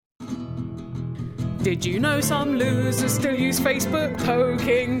Did you know some losers still use Facebook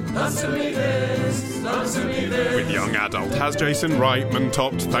poking? Answer me this, answer me this. With young adult, has Jason Reitman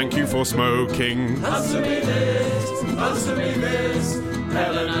topped Thank You for Smoking? Answer me this,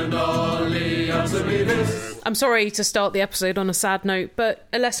 Helen and Ollie, answer me this. I'm sorry to start the episode on a sad note, but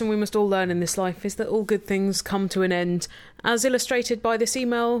a lesson we must all learn in this life is that all good things come to an end, as illustrated by this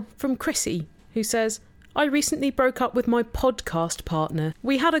email from Chrissy, who says, I recently broke up with my podcast partner.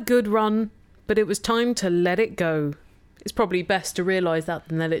 We had a good run, but it was time to let it go. It's probably best to realise that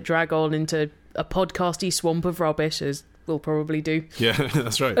than let it drag on into a podcasty swamp of rubbish, as we'll probably do. Yeah,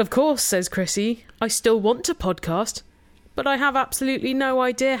 that's right. Of course, says Chrissy, I still want to podcast, but I have absolutely no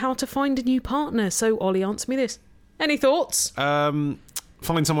idea how to find a new partner, so Ollie, answer me this. Any thoughts?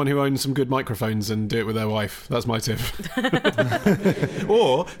 Find someone who owns some good microphones and do it with their wife. That's my tip.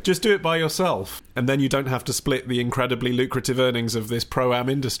 Or just do it by yourself, and then you don't have to split the incredibly lucrative earnings of this pro-am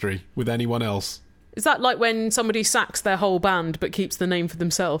industry with anyone else. Is that like when somebody sacks their whole band but keeps the name for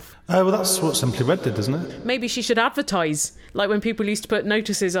themselves? Well, that's what Simply Red did, isn't it? Maybe she should advertise, like when people used to put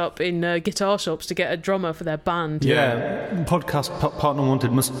notices up in guitar shops to get a drummer for their band. Yeah. Podcast partner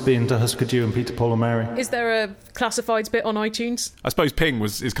wanted must be into Husker Du and Peter, Paul and Mary. Is there a classifieds bit on iTunes? I suppose Ping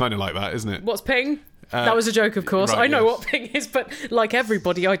is kind of like that, isn't it? What's Ping? That was a joke, of course. Right, I know yes. what Ping is, but like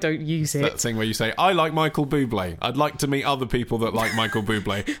everybody, I don't use it. That thing where you say, I like Michael Bublé. I'd like to meet other people that like Michael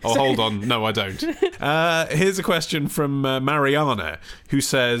Bublé. Oh, hold on. No, I don't. Here's a question from Mariana, who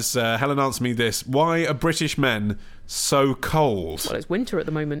says, Helen, answer me this. Why are British men so cold? Well, it's winter at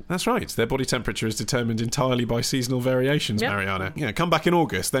the moment. That's right. Their body temperature is determined entirely by seasonal variations, Yep. Mariana. Yeah, come back in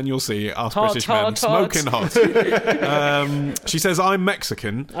August, then you'll see us Hot, British hot, men smoking hot. She says, I'm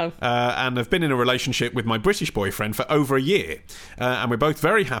Mexican and have been in a relationship with my British boyfriend for over a year. And we're both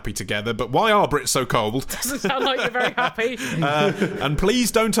very happy together, but why are Brits so cold? Doesn't sound like you're very happy. And please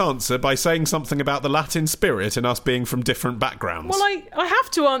don't answer by saying something about the Latin spirit and us being from different backgrounds. Well, I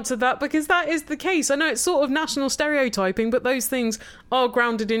have to answer that because that is the case. I know it's sort of national stereotyping, but those things are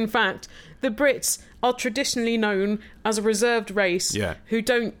grounded in fact. The Brits are traditionally known as a reserved race who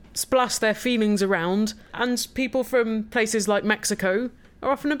don't splash their feelings around, and people from places like Mexico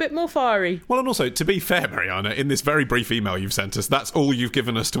are often a bit more fiery. Well, and also, to be fair, Mariana, in this very brief email you've sent us, that's all you've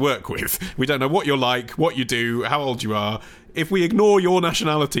given us to work with. We don't know what you're like, what you do, how old you are. If we ignore your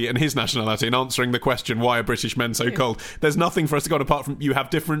nationality and his nationality in answering the question, why are British men so cold, there's nothing for us to go on apart from you have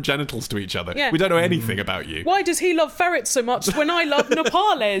different genitals to each other. Yeah. We don't know anything about you. Why does he love ferrets so much when I love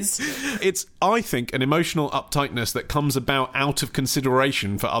Nepales? It's, I think, an emotional uptightness that comes about out of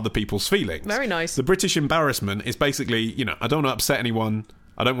consideration for other people's feelings. Very nice. The British embarrassment is basically, I don't want to upset anyone,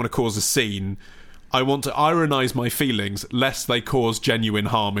 I don't want to cause a scene, I want to ironise my feelings lest they cause genuine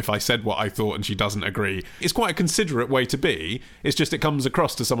harm if I said what I thought and she doesn't agree. It's quite a considerate way to be. It's just it comes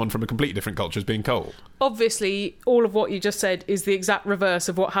across to someone from a completely different culture as being cold. Obviously, all of what you just said is the exact reverse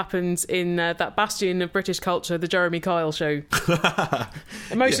of what happens in that bastion of British culture, the Jeremy Kyle show.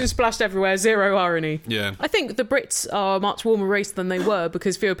 Emotions splashed everywhere, zero irony. Yeah. I think the Brits are a much warmer race than they were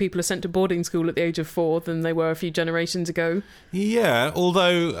because fewer people are sent to boarding school at the age of 4 than they were a few generations ago. Yeah,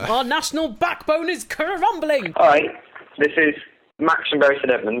 although... Our national backbone is crumbling. Hi, this is Max from Bury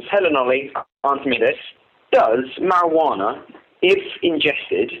St Edmunds. Helen Ollie, answer me this. Does marijuana, if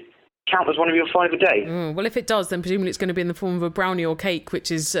ingested, count as one of your 5 a day? Well, if it does, then presumably it's going to be in the form of a brownie or cake, which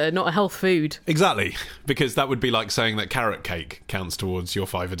is not a health food. Exactly, because that would be like saying that carrot cake counts towards your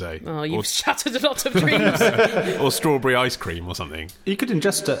 5 a day. Oh, you've shattered a lot of dreams. Or strawberry ice cream or something. You could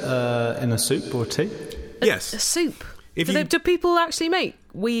ingest it in a soup or tea. Yes. A soup. If Do people actually make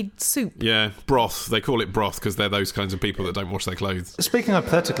weed soup? Yeah, broth. They call it broth because they're those kinds of people that don't wash their clothes. Speaking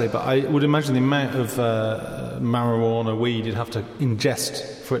hypothetically, but I would imagine the amount of marijuana weed you'd have to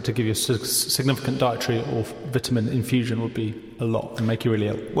ingest for it to give you a significant dietary or vitamin infusion would be a lot and make you really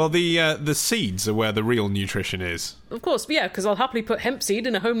ill. Well, the seeds are where the real nutrition is. Of course, yeah, because I'll happily put hemp seed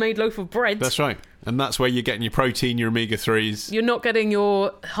in a homemade loaf of bread. That's right. And that's where you're getting your protein, your omega-3s. You're not getting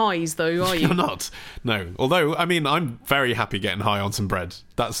your highs, though, are you? You're not. No. Although, I mean, I'm very happy getting high on some bread.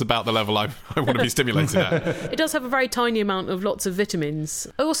 That's about the level I want to be stimulated at. It does have a very tiny amount of lots of vitamins.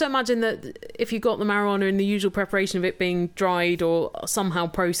 I also imagine that if you got the marijuana in the usual preparation of it being dried or somehow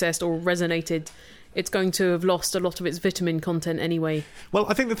processed or resonated, it's going to have lost a lot of its vitamin content anyway. Well,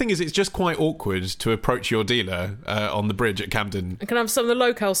 I think the thing is, it's just quite awkward to approach your dealer on the bridge at Camden. Can I have some of the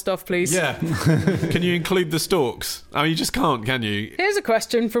low-cal stuff, please? Yeah. Can you include the stalks? I mean, you just can't, can you? Here's a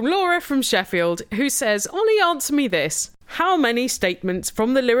question from Laura from Sheffield, who says, Ollie, answer me this. How many statements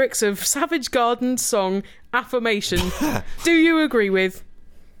from the lyrics of Savage Garden's song Affirmation do you agree with?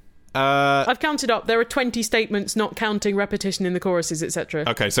 I've counted up. There are 20 statements, not counting repetition in the choruses, etc.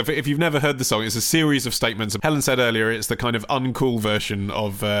 Okay, so if you've never heard the song, it's a series of statements. Helen said earlier it's the kind of uncool version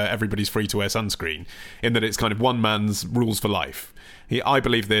of Everybody's Free to Wear Sunscreen, in that it's kind of one man's rules for life. I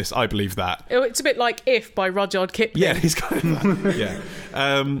believe this, I believe that. It's a bit like If by Rudyard Kipling. Yeah, he's kind of that.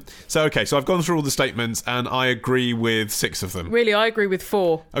 Yeah. So I've gone through all the statements and I agree with 6 of them. Really, I agree with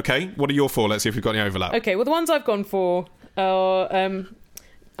 4. Okay, what are your 4? Let's see if we've got any overlap. Okay, well, the ones I've gone for are...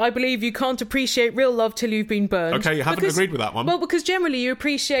 I believe you can't appreciate real love till you've been burned. Okay, you haven't agreed with that one. Well, because generally you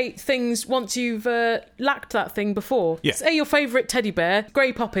appreciate things once you've lacked that thing before. Yeah. Say your favourite teddy bear,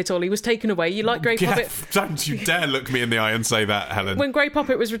 Grey Puppet, Ollie, was taken away. You like Grey Puppet. Don't you dare look me in the eye and say that, Helen. When Grey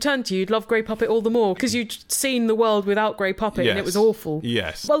Puppet was returned to you, you'd love Grey Puppet all the more because you'd seen the world without Grey Puppet and it was awful.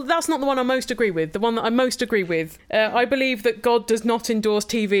 Yes. Well, that's not the one I most agree with. The one that I most agree with, I believe that God does not endorse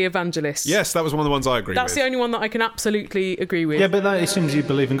TV evangelists. Yes, that was one of the ones I agree with. That's the only one that I can absolutely agree with. Yeah, but that assumes you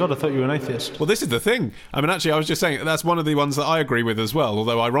believe in God. I thought you were an atheist. Well, this is the thing. I mean, actually, I was just saying that's one of the ones that I agree with as well,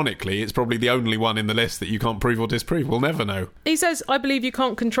 although ironically, it's probably the only one in the list that you can't prove or disprove. We'll never know. He says, I believe you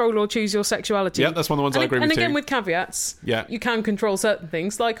can't control or choose your sexuality. Yeah, that's one of the ones I agree with too. And too. again, with caveats, yeah, you can control certain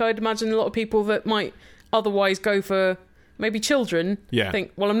things. Like, I'd imagine a lot of people that might otherwise go for maybe children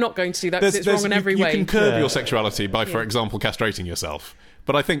think, well, I'm not going to do that because it's wrong in every way. You can curb your sexuality by, for example, castrating yourself.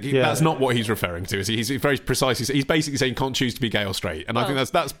 But I think that's not what he's referring to. He's very precise. He's basically saying you can't choose to be gay or straight, and I think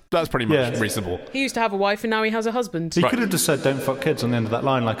that's pretty much reasonable. He used to have a wife, and now he has a husband. He could have just said "don't fuck kids" on the end of that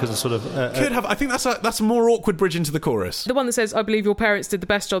line, like as a sort of. Could have. I think that's a more awkward bridge into the chorus. The one that says, "I believe your parents did the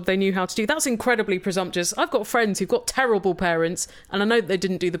best job they knew how to do." That's incredibly presumptuous. I've got friends who've got terrible parents, and I know that they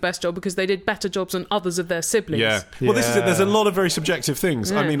didn't do the best job because they did better jobs than others of their siblings. Yeah. Well, this is it. There's a lot of very subjective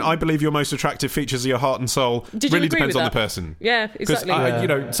things. I mean, I believe your most attractive features are your heart and soul. Really depends on the person. Yeah, exactly.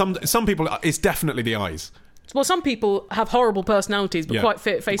 Some people, it's definitely the eyes. Well, some people have horrible personalities, but quite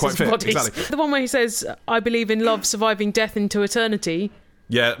fit faces and bodies. Exactly. The one where he says, I believe in love surviving death into eternity.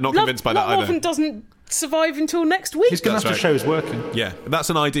 Yeah, not convinced by that either. Love often doesn't survive until next week. He's going to have to show he's working. Yeah, that's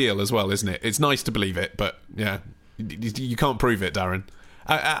an ideal as well, isn't it? It's nice to believe it, but yeah, you can't prove it, Darren.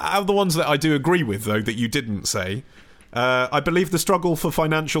 Out of the ones that I do agree with, though, that you didn't say... I believe the struggle for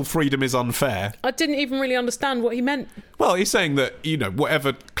financial freedom is unfair. I didn't even really understand what he meant. Well, he's saying that,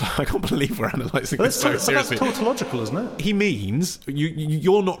 whatever... I can't believe we're analysing this so seriously. That's tautological, isn't it? He means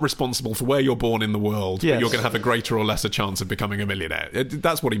you're not responsible for where you're born in the world, but you're going to have a greater or lesser chance of becoming a millionaire.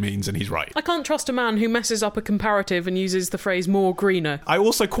 That's what he means, and he's right. I can't trust a man who messes up a comparative and uses the phrase more greener. I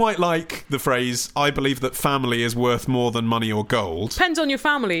also quite like the phrase, I believe that family is worth more than money or gold. Depends on your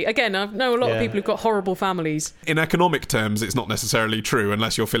family. Again, I know a lot of people who've got horrible families. In economic terms, it's not necessarily true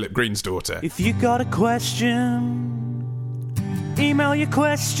unless you're Philip Green's daughter. If you got a question, email your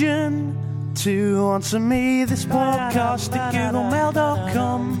question to answer me this podcast at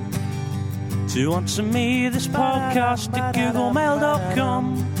googlemail.com. To answer me this podcast at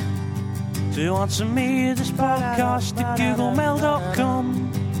googlemail.com. To answer me this podcast at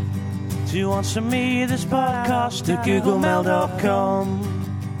googlemail.com. To answer me this podcast at googlemail.com.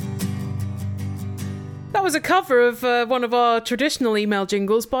 That was a cover of one of our traditional email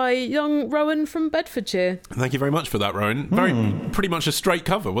jingles by young Rowan from Bedfordshire. Thank you very much for that, Rowan. Pretty much a straight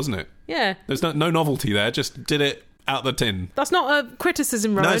cover, wasn't it? Yeah. There's no novelty there, just did it out the tin. That's not a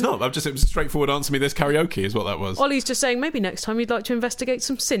criticism, Rowan. No, it's not. It was a straightforward answer me this karaoke is what that was. Ollie's just saying maybe next time you'd like to investigate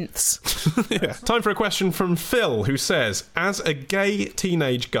some synths. Yeah. Time for a question from Phil, who says, as a gay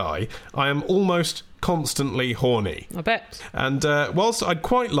teenage guy, I am almost constantly horny. I bet. And whilst I'd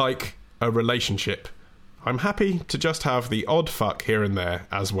quite like a relationship, I'm happy to just have the odd fuck here and there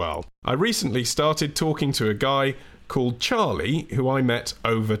as well. I recently started talking to a guy called Charlie, who I met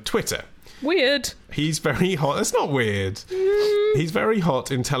over Twitter. Weird. He's very hot. It's not weird. He's very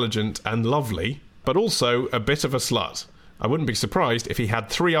hot, intelligent, and lovely, but also a bit of a slut. I wouldn't be surprised if he had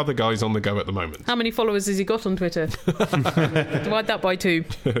 3 other guys on the go at the moment. How many followers has he got on Twitter? Divide that by 2.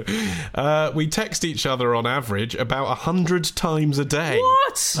 We text each other on average about 100 times a day.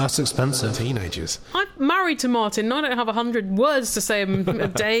 What? That's expensive. Teenagers. I'm married to Martin. I don't have 100 words to say a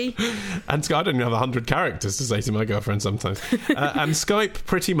day. And I don't even have 100 characters to say to my girlfriend sometimes. And Skype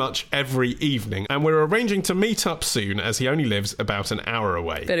pretty much every evening. And we're arranging to meet up soon, as he only lives about an hour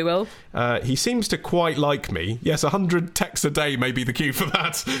away. Very well. He seems to quite like me. Yes, 100 texts a day may be the cue for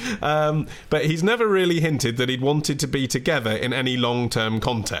that. But he's never really hinted that he'd wanted to be together in any long-term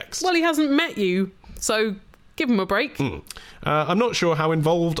context. Well, he hasn't met you, so give him a break. I'm not sure how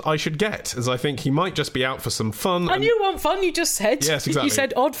involved I should get, as I think he might just be out for some fun. And you want fun, you just said. Yes, exactly. You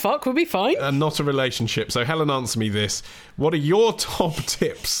said odd fuck would be fine. And not a relationship. So Helen, answer me this. What are your top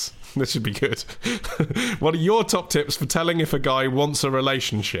tips This should be good. What are your top tips for telling if a guy wants a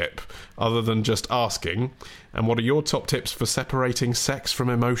relationship, other than just asking? And what are your top tips for separating sex from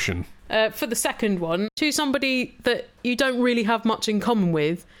emotion? For the second one, choose somebody that you don't really have much in common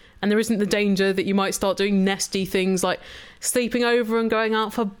with, and there isn't the danger that you might start doing nesty things like sleeping over and going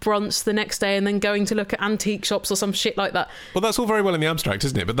out for brunch the next day and then going to look at antique shops or some shit like that. Well, that's all very well in the abstract,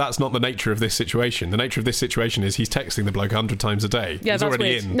 isn't it? But that's not the nature of this situation. The nature of this situation is he's texting the bloke 100 times a day. Yeah, he's that's already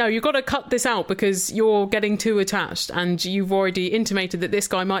weird. in. No, you've got to cut this out because you're getting too attached and you've already intimated that this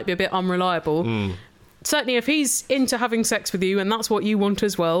guy might be a bit unreliable. Certainly if he's into having sex with you and that's what you want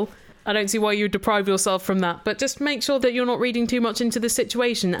as well, I don't see why you would deprive yourself from that. But just make sure that you're not reading too much into the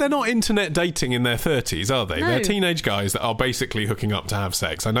situation. They're not internet dating in their 30s, are they? No. They're teenage guys that are basically hooking up to have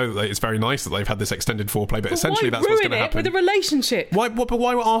sex. I know that it's very nice that they've had this extended foreplay, but essentially that's what's going to happen. With a relationship? Why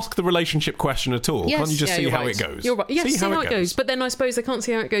ask the relationship question at all? Can't you just see how it goes? You're right. Yes, see how it goes. But then I suppose they can't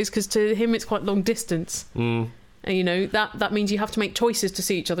see how it goes because to him it's quite long distance. And, you know, that means you have to make choices to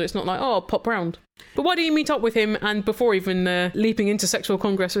see each other. It's not like, oh, I'll pop round. But why do you meet up with him and before even leaping into sexual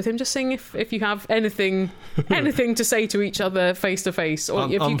congress with him, just seeing if you have anything to say to each other face to face, or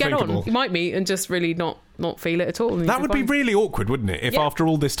if you get on, you might meet and just really not feel it at all. That would be really awkward, wouldn't it? If after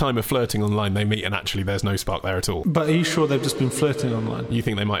all this time of flirting online they meet and actually there's no spark there at all. But are you sure they've just been flirting online? You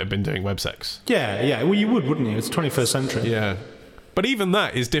think they might have been doing web sex? Yeah. Well, you would, wouldn't you? It's 21st century. Yeah. But even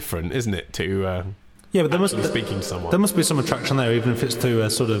that is different, isn't it, to... Yeah, but there must be speaking to someone. There must be some attraction there, even if it's through a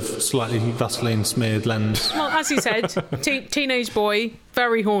sort of slightly Vaseline smeared lens. Well, as you said, teenage boy,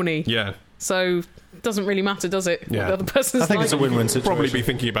 very horny. Yeah. So it doesn't really matter, does it? Yeah. What the other person's I think like. it's a win-win situation. Probably be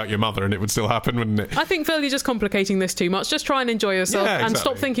thinking about your mother, and it would still happen, wouldn't it? I think, Phil, you're just complicating this too much. Just try and enjoy yourself and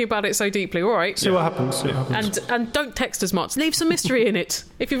stop thinking about it so deeply. All right. See what happens. And don't text as much. Leave some mystery in it.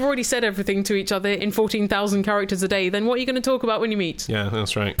 If you've already said everything to each other in 14,000 characters a day, then what are you going to talk about when you meet? Yeah,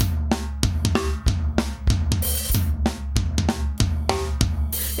 that's right.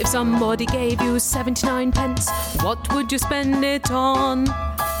 If somebody gave you 79 pence, what would you spend it on?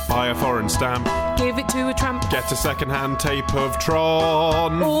 Buy a foreign stamp. Give it to a tramp. Get a second-hand tape of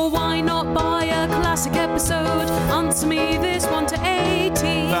Tron. Or why not buy a classic episode? Answer me this 1 to 80.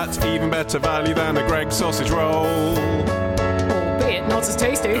 That's even better value than a Greggs sausage roll. Albeit not as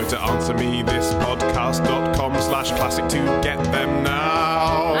tasty. Go to answermethispodcast.com/classic to get them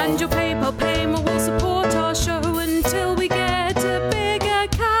now. And your PayPal payment will support our show until we get a bigger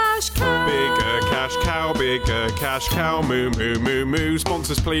cash cow. Bigger cash cow, moo, moo, moo, moo.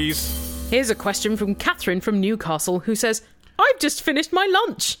 Sponsors, please. Here's a question from Catherine from Newcastle, who says, I've just finished my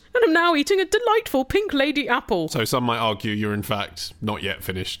lunch and am now eating a delightful Pink Lady apple. So some might argue you're in fact not yet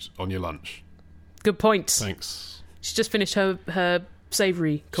finished on your lunch. Good point. Thanks. She's just finished her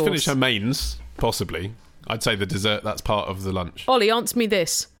savoury course. She's finished her mains, possibly. I'd say the dessert, that's part of the lunch. Ollie, answer me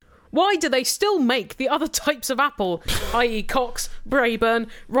this. Why do they still make the other types of apple, i.e. Cox, Braeburn,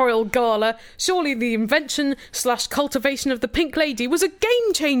 Royal Gala? Surely the invention/cultivation of the Pink Lady was a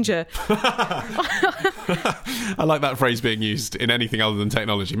game changer. I like that phrase being used in anything other than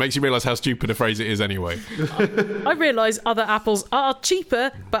technology. Makes you realise how stupid a phrase it is anyway. I realise other apples are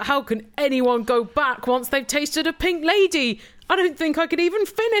cheaper, but how can anyone go back once they've tasted a Pink Lady? I don't think I could even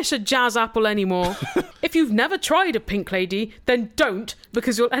finish a jazz apple anymore. If you've never tried a Pink Lady, then don't,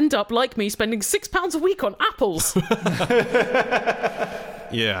 because you'll end up like me spending £6 a week on apples.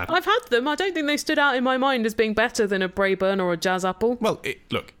 Yeah. I've had them. I don't think they stood out in my mind as being better than a Braeburn or a jazz apple. Well,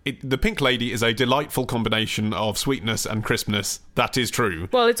 the Pink Lady is a delightful combination of sweetness and crispness. That is true.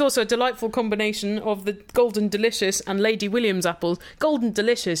 Well, it's also a delightful combination of the Golden Delicious and Lady Williams apples. Golden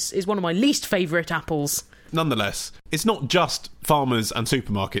Delicious is one of my least favourite apples. Nonetheless, it's not just farmers and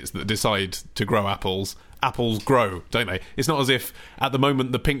supermarkets that decide to grow apples. Apples grow, don't they? It's not as if at the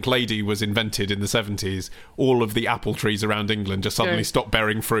moment the Pink Lady was invented in the 70s, all of the apple trees around England just suddenly stopped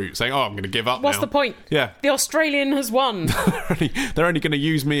bearing fruit, saying, I'm going to give up What's now. the point? Yeah. The Australian has won. They're only going to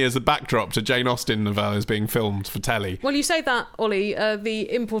use me as a backdrop to Jane Austen novellas being filmed for telly. Well, you say that, Ollie, the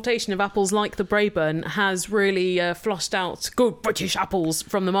importation of apples like the Braeburn has really flushed out good British apples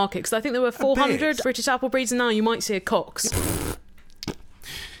from the market, because I think there were 400 British apple breeds, and now you might see a Cox.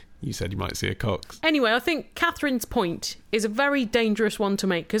 You said you might see a Cox. Anyway, I think Catherine's point is a very dangerous one to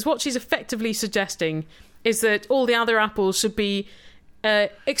make, because what she's effectively suggesting is that all the other apples should be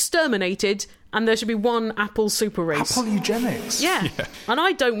exterminated and there should be one apple super race. Apple eugenics. Yeah. And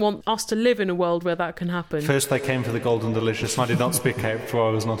I don't want us to live in a world where that can happen. First they came for the Golden Delicious, and I did not speak out before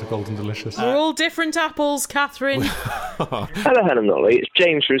I was not a Golden Delicious. We're all different apples, Catherine. Hello, Helen and Ollie. It's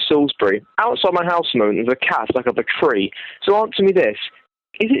James from Salisbury. Outside my house a moment, there's a cat stuck up a tree. So answer me this.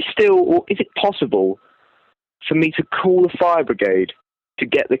 Is it possible for me to call the fire brigade to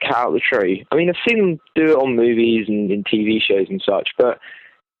get the cat out of the tree? I mean, I've seen them do it on movies and in TV shows and such, but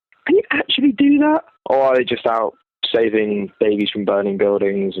can you actually do that? Or are they just out saving babies from burning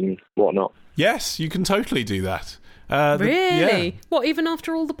buildings and whatnot? Yes, you can totally do that. Really? Yeah. What, even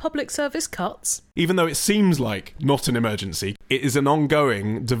after all the public service cuts? Even though it seems like not an emergency, it is an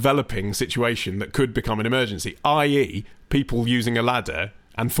ongoing, developing situation that could become an emergency, i.e. people using a ladder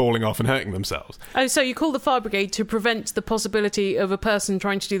and falling off and hurting themselves. Oh, so you call the fire brigade to prevent the possibility of a person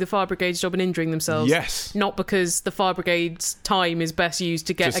trying to do the fire brigade's job and injuring themselves? Yes. Not because the fire brigade's time is best used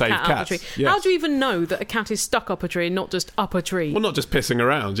to get a cat out of the tree. Yes. How do you even know that a cat is stuck up a tree and not just up a tree? Well, not just pissing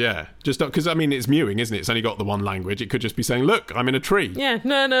around, yeah. Just because, I mean, it's mewing, isn't it? It's only got the one language. It could just be saying, look, I'm in a tree. Yeah,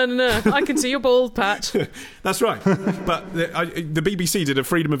 no. I can see your bald patch. That's right. But the BBC did a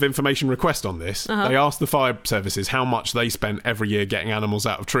Freedom of Information request on this. Uh-huh. They asked the fire services how much they spent every year getting animals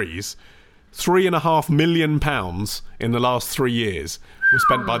out of trees. £3.5 million in the last 3 years was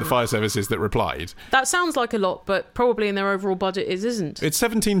spent by the fire services that replied. That sounds like a lot, but probably in their overall budget it isn't. It's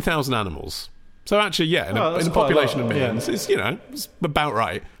 17,000 animals. So actually, yeah, in a that's population quite a of lot, millions, it's, it's about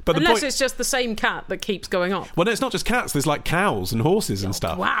right. But Unless it's just the same cat that keeps going up. Well, no, it's not just cats. There's like cows and horses and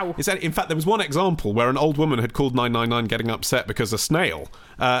stuff. Wow. In fact, there was one example where an old woman had called 999 getting upset because a snail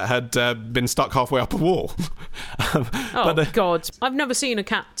had been stuck halfway up a wall. God. I've never seen a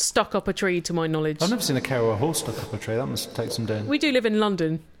cat stuck up a tree, to my knowledge. I've never seen a cow or a horse stuck up a tree. That must take some doing. We do live in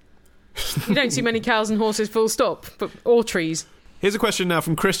London. You don't see many cows and horses full stop, or trees. Here's a question now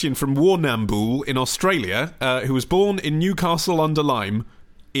from Christian from Warrnambool in Australia, who was born in Newcastle-under-Lyme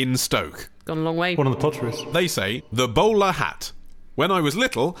in Stoke. Gone a long way. One of the potteries. They say, the bowler hat. When I was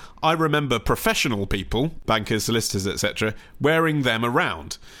little, I remember professional people, bankers, solicitors, etc., wearing them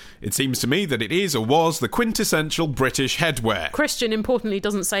around. It seems to me that it is or was the quintessential British headwear. Christian, importantly,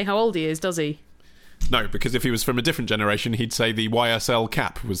 doesn't say how old he is, does he? No, because if he was from a different generation, he'd say the YSL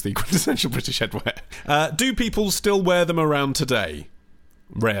cap was the quintessential British headwear. Do people still wear them around today?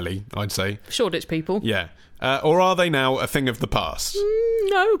 Rarely, I'd say. Shoreditch people. Yeah. Or are they now a thing of the past?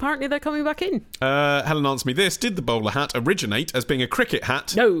 No, apparently they're coming back in. Helen answered me this. Did the bowler hat originate as being a cricket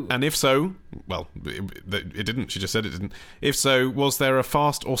hat? No. And if so, well, it didn't. She just said it didn't. If so, was there a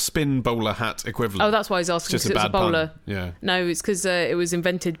fast or spin bowler hat equivalent? Oh, that's why he's asking, Just because it's a bad pun. bowler. Yeah. No, it's because it was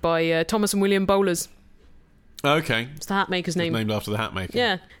invented by Thomas and William Bowlers. Okay. It's the hat maker's name. Named after the hat maker.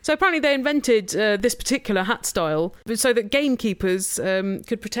 Yeah. So apparently they invented this particular hat style so that gamekeepers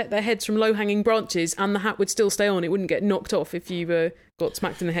could protect their heads from low-hanging branches and the hat would still stay on. It wouldn't get knocked off if you got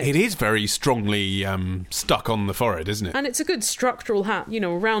smacked in the head. It is very strongly stuck on the forehead, isn't it? And it's a good structural hat, a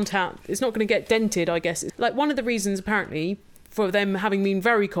round hat. It's not going to get dented, I guess. It's like one of the reasons, apparently, for them having been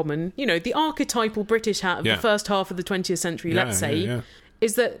very common, the archetypal British hat of the first half of the 20th century, let's say,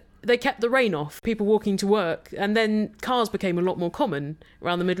 is that they kept the rain off, people walking to work, and then cars became a lot more common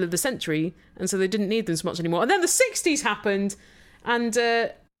around the middle of the century, and so they didn't need them so much anymore. And then the 60s happened,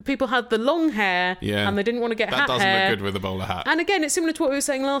 and people had the long hair, and they didn't want to get hat hair. That doesn't look good with a bowler hat. And again, it's similar to what we were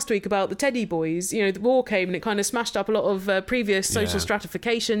saying last week about the Teddy Boys. The war came and it kind of smashed up a lot of previous social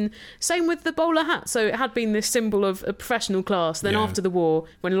stratification. Same with the bowler hat. So it had been this symbol of a professional class. Then after the war,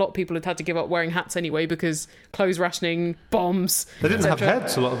 when a lot of people had to give up wearing hats anyway because clothes rationing, bombs, They didn't have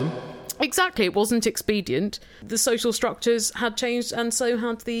heads, a lot of them. Exactly, it wasn't expedient. The social structures had changed, and so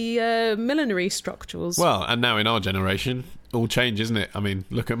had the millinery structures. Well, and now in our generation, all change, isn't it? I mean,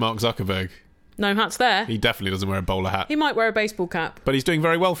 look at Mark Zuckerberg. No hats there. He definitely doesn't wear a bowler hat. He might wear a baseball cap. But he's doing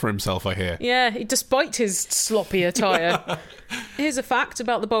very well for himself, I hear. Yeah, despite his sloppy attire. Here's a fact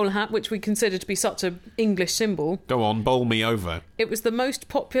about the bowler hat, which we consider to be such an English symbol. Go on, bowl me over. It was the most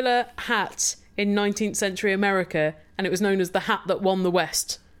popular hat in 19th century America, and it was known as the hat that won the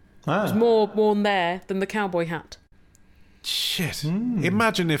West. It was more worn there than the cowboy hat. Shit.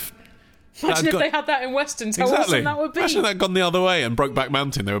 Imagine if... Imagine if they had that in Westerns, how awesome that would be. Imagine that gone the other way and Brokeback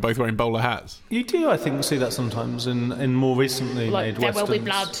Mountain, they were both wearing bowler hats. You do, I think, see that sometimes in more recently made There westerns. Will Be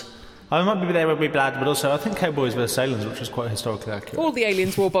Blood. I might be There Will Be Blood, but also I think Cowboys vs. Aliens, which is quite historically accurate. All the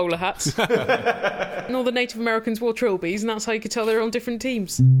aliens wore bowler hats. And all the Native Americans wore trilbies, and that's how you could tell they were on different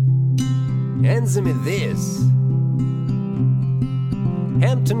teams. Answer me this.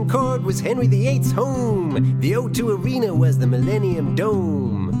 Hampton Court was Henry VIII's home. The O2 Arena was the Millennium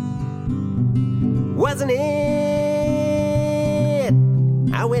Dome. Wasn't it?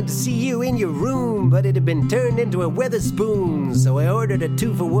 I went to see you in your room, but it had been turned into a Weatherspoon. So I ordered a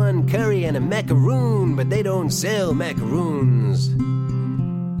 2-for-1 curry and a macaroon, but they don't sell macaroons.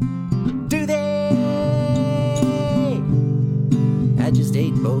 Do they? I just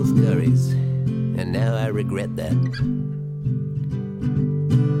ate both curries, and now I regret that.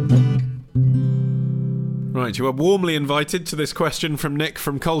 Right, you are warmly invited to this question from Nick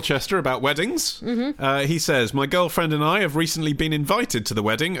from Colchester about weddings. He says, my girlfriend and I have recently been invited to the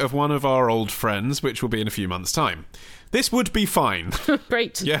wedding of one of our old friends, which will be in a few months' time. This would be fine.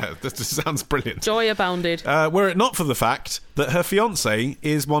 Great. Yeah, this sounds brilliant. Joy abounded. Were it not for the fact that her fiancé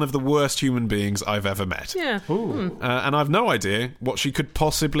is one of the worst human beings I've ever met. Yeah. And I've no idea what she could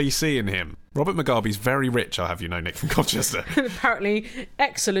possibly see in him. Robert Mugabe's very rich, I'll have you know, Nick from Colchester. Apparently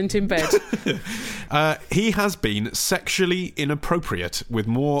excellent in bed. He has been sexually inappropriate with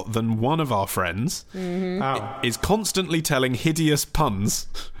more than one of our friends, is constantly telling hideous puns.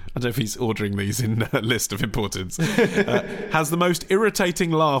 I don't know if he's ordering these in a list of importance. Has the most irritating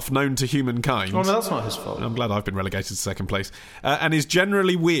laugh known to humankind. Oh, no, that's not his fault. I'm glad I've been relegated to second place. And is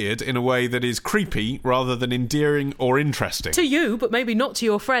generally weird in a way that is creepy rather than endearing or interesting. To you, but maybe not to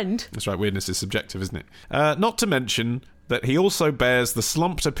your friend. That's right, weirdness is subjective, isn't it? Not to mention that he also bears the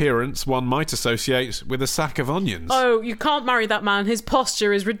slumped appearance one might associate with a sack of onions. Oh, you can't marry that man. His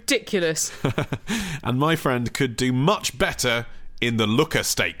posture is ridiculous. And my friend could do much better in the looker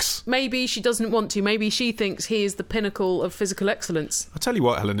stakes. Maybe she doesn't want to. Maybe she thinks he is the pinnacle of physical excellence. I'll tell you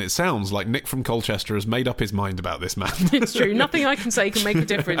what, Helen, it sounds like Nick from Colchester has made up his mind about this man. It's true. Nothing I can say can make a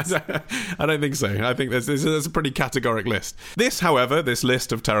difference. I don't think so. I think there's a pretty categoric list. This, however, this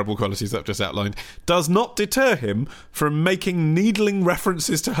list of terrible qualities that I've just outlined, does not deter him from making needling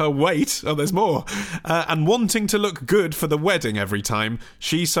references to her weight, oh, there's more, and wanting to look good for the wedding every time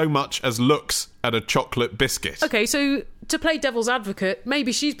she so much as looks at a chocolate biscuit. Okay, so to play devil's advocate,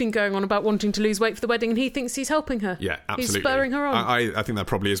 maybe she's been going on about wanting to lose weight for the wedding and he thinks he's helping her. Yeah, absolutely. He's spurring her on. I think that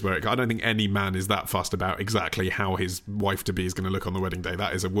probably is where I don't think any man is that fussed about exactly how his wife-to-be is going to look on the wedding day.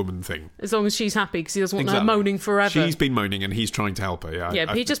 That is a woman thing. As long as she's happy, because he doesn't want her moaning forever. She's been moaning and he's trying to help her, yeah. Yeah,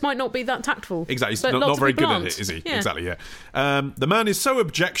 but he just might not be that tactful. Exactly, he's But not lots very of good people at aren't. it, is he? Yeah. Exactly, yeah. The man is so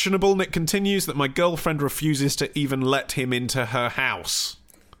objectionable, Nick continues, that my girlfriend refuses to even let him into her house.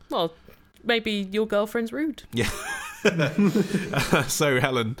 Well, maybe your girlfriend's rude. Yeah. So,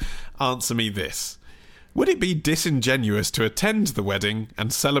 Helen, answer me this. Would it be disingenuous to attend the wedding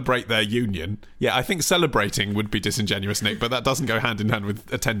and celebrate their union? Yeah, I think celebrating would be disingenuous, Nick, but that doesn't go hand in hand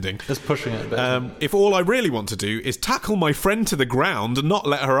with attending. Just pushing it a bit. If all I really want to do is tackle my friend to the ground and not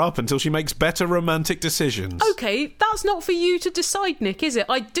let her up until she makes better romantic decisions. Okay, that's not for you to decide, Nick, is it?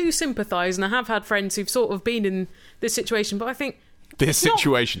 I do sympathise, and I have had friends who've sort of been in this situation, but I think... The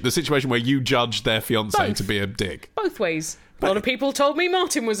situation where you judge their fiancé to be a dick. Both ways. A lot of people told me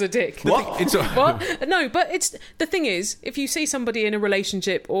Martin was a dick. What? What? No, but it's the thing is, if you see somebody in a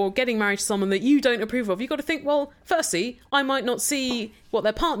relationship or getting married to someone that you don't approve of, you've got to think, well, firstly, I might not see what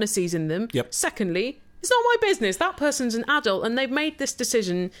their partner sees in them. Yep. Secondly, it's not my business. That person's an adult and they've made this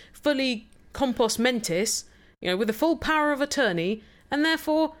decision fully compos mentis, with the full power of attorney, and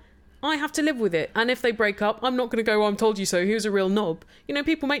therefore I have to live with it. And if they break up, I'm not going to go, I told you so, he was a real knob.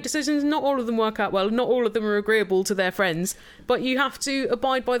 People make decisions, not all of them work out well, not all of them are agreeable to their friends, but you have to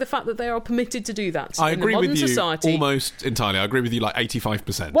abide by the fact that they are permitted to do that. I agree with you society. Almost entirely. I agree with you like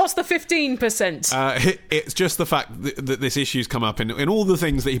 85%. What's the 15%? It's just the fact that this issue's come up in all the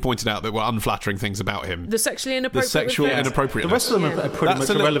things that he pointed out that were unflattering things about him. The sexually inappropriate. The sexual inappropriate. The rest of them are pretty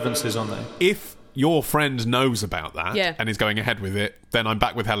much irrelevancies, aren't they? If your friend knows about that Yeah. and is going ahead with it, then I'm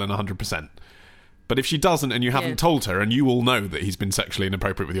back with Helen 100%. But if she doesn't and you haven't told her and you all know that he's been sexually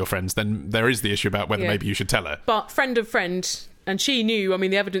inappropriate with your friends, then there is the issue about whether maybe you should tell her. But friend of friend, and she knew,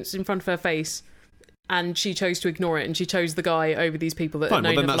 the evidence is in front of her face, and she chose to ignore it, and she chose the guy over these people that have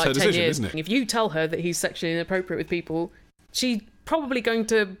known her for like 10 years. Isn't it? If you tell her that he's sexually inappropriate with people, she's probably going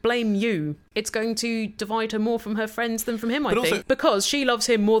to blame you. It's going to divide her more from her friends than from him, I think, because she loves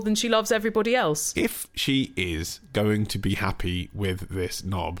him more than she loves everybody else. If she is going to be happy with this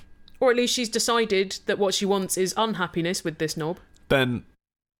knob, or at least she's decided that what she wants is unhappiness with this knob, then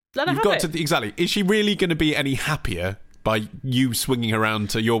let her you've got to... Exactly. Is she really going to be any happier by you swinging her around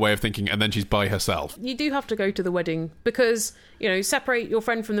to your way of thinking and then she's by herself? You do have to go to the wedding because, separate your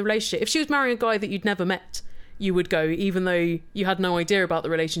friend from the relationship. If she was marrying a guy that you'd never met, you would go, even though you had no idea about the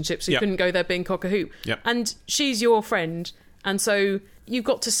relationship, so you couldn't go there being cock-a-hoop. Yep. And she's your friend, and so you've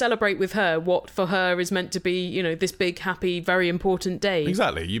got to celebrate with her what for her is meant to be, this big, happy, very important day.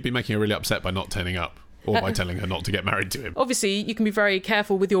 Exactly. You'd be making her really upset by not turning up, or by telling her not to get married to him. Obviously, you can be very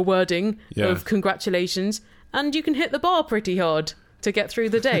careful with your wording of congratulations, and you can hit the bar pretty hard to get through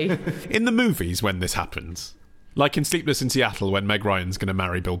the day. In the movies, when this happens, like in Sleepless in Seattle, when Meg Ryan's going to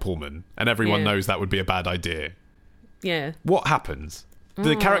marry Bill Pullman, and everyone knows that would be a bad idea. Yeah. What happens?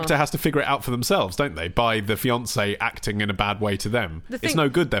 The character has to figure it out for themselves, don't they? By the fiancé acting in a bad way to them. It's no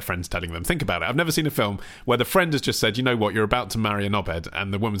good their friends telling them. Think about it. I've never seen a film where the friend has just said, you know what, you're about to marry a knobhead,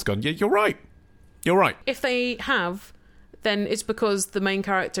 and the woman's gone, yeah, you're right. You're right. If they have, then it's because the main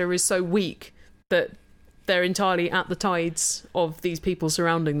character is so weak that they're entirely at the tides of these people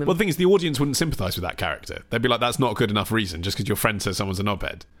surrounding them. Well, the thing is, the audience wouldn't sympathise with that character. They'd be like, that's not a good enough reason, just because your friend says someone's a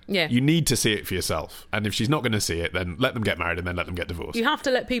knobhead. Yeah. You need to see it for yourself. And if she's not going to see it, then let them get married and then let them get divorced. You have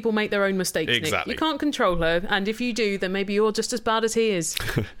to let people make their own mistakes, Exactly. Nick. You can't control her, and if you do, then maybe you're just as bad as he is.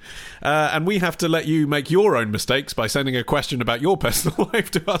 And we have to let you make your own mistakes by sending a question about your personal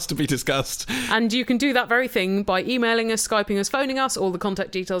life to us to be discussed. And you can do that very thing by emailing us, Skyping us, phoning us. All the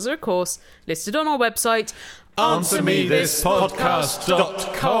contact details are, of course, listed on our website,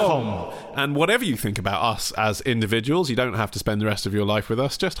 AnswerMeThisPodcast.com. And whatever you think about us as individuals, you don't have to spend the rest of your life with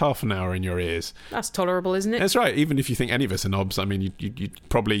us, just half an hour in your ears. That's tolerable, isn't it? That's right. Even if you think any of us are knobs, I mean, you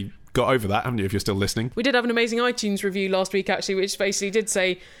probably got over that, haven't you, if you're still listening? We did have an amazing iTunes review last week, actually, which basically did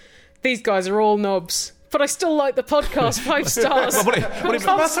say, these guys are all knobs, but I still like the podcast, 5 stars. What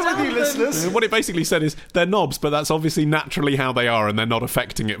it basically said is, they're knobs, but that's obviously naturally how they are, and they're not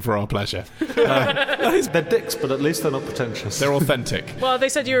affecting it for our pleasure. They're dicks, but at least they're not pretentious. They're authentic. Well, they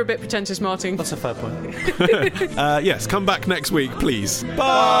said you're a bit pretentious, Martin. That's a fair point. Yes, come back next week, please.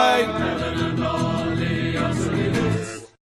 Bye!